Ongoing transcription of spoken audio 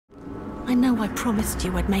I know I promised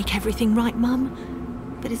you I'd make everything right,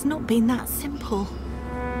 Mum, but it's not been that simple.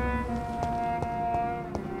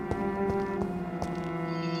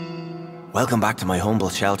 Welcome back to my humble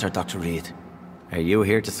shelter, Dr. Reed. Are you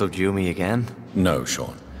here to subdue me again? No,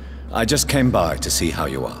 Sean. I just came by to see how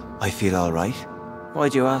you are. I feel all right.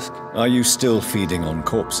 Why'd you ask? Are you still feeding on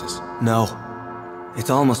corpses? No. It's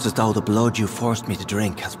almost as though the blood you forced me to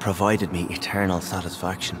drink has provided me eternal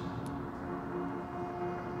satisfaction.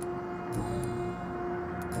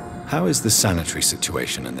 How is the sanitary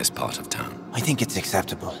situation in this part of town? I think it's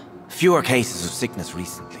acceptable. Fewer cases of sickness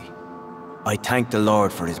recently. I thank the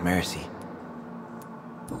Lord for his mercy.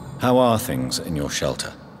 How are things in your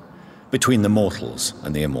shelter? Between the mortals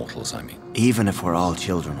and the immortals, I mean. Even if we're all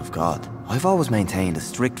children of God, I've always maintained a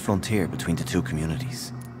strict frontier between the two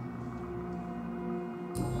communities.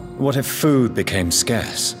 What if food became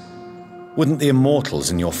scarce? Wouldn't the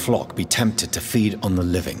immortals in your flock be tempted to feed on the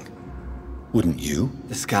living? Wouldn't you?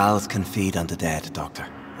 The Scals can feed on the dead, Doctor.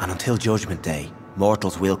 And until Judgment Day,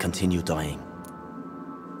 mortals will continue dying.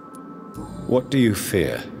 What do you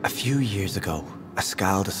fear? A few years ago, a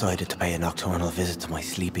Scal decided to pay a nocturnal visit to my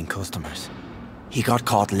sleeping customers. He got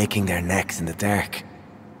caught licking their necks in the dark.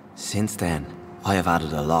 Since then, I have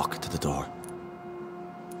added a lock to the door.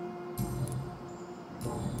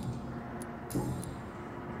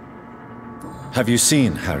 Have you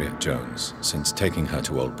seen Harriet Jones since taking her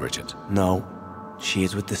to Old Bridget? No. She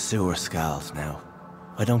is with the sewer Scals now.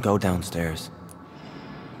 I don't go downstairs.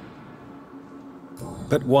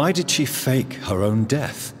 But why did she fake her own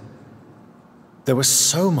death? There was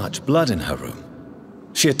so much blood in her room.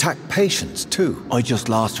 She attacked patients, too. I just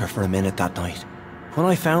lost her for a minute that night. When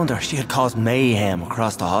I found her, she had caused mayhem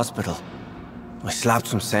across the hospital. I slapped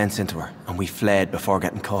some sense into her, and we fled before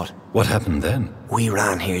getting caught. What happened then? We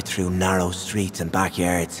ran here through narrow streets and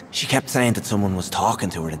backyards. She kept saying that someone was talking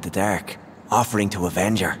to her in the dark, offering to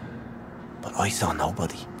avenge her. But I saw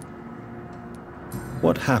nobody.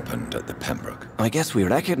 What happened at the Pembroke? I guess we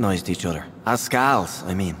recognized each other. As Scals,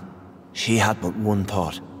 I mean. She had but one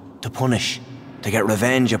thought. To punish. To get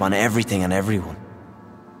revenge upon everything and everyone.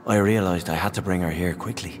 I realized I had to bring her here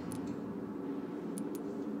quickly.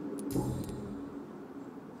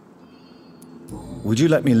 Would you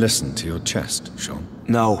let me listen to your chest, Sean?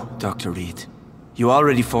 No, Dr. Reed. You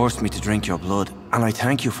already forced me to drink your blood, and I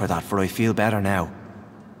thank you for that, for I feel better now.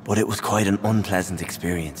 But it was quite an unpleasant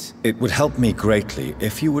experience. It would help me greatly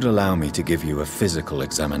if you would allow me to give you a physical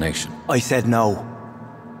examination. I said no.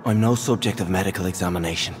 I'm no subject of medical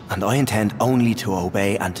examination, and I intend only to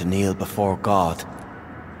obey and to kneel before God.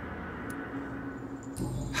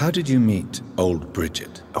 How did you meet Old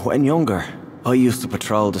Bridget? When younger, I used to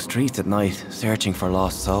patrol the streets at night, searching for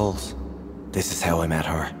lost souls. This is how I met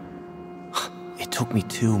her. It took me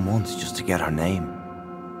 2 months just to get her name.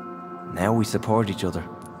 Now we support each other.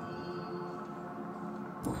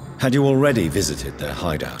 Had you already visited their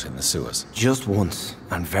hideout in the sewers? Just once,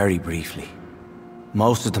 and very briefly.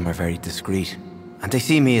 Most of them are very discreet, and they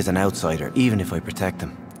see me as an outsider, even if I protect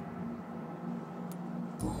them.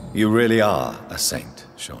 You really are a saint,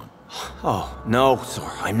 Sean. Oh, no, sir,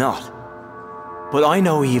 I'm not. But I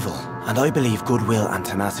know evil, and I believe goodwill and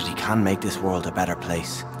tenacity can make this world a better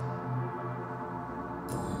place.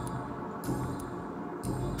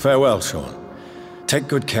 Farewell, Sean. Take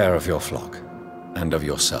good care of your flock, and of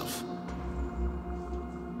yourself.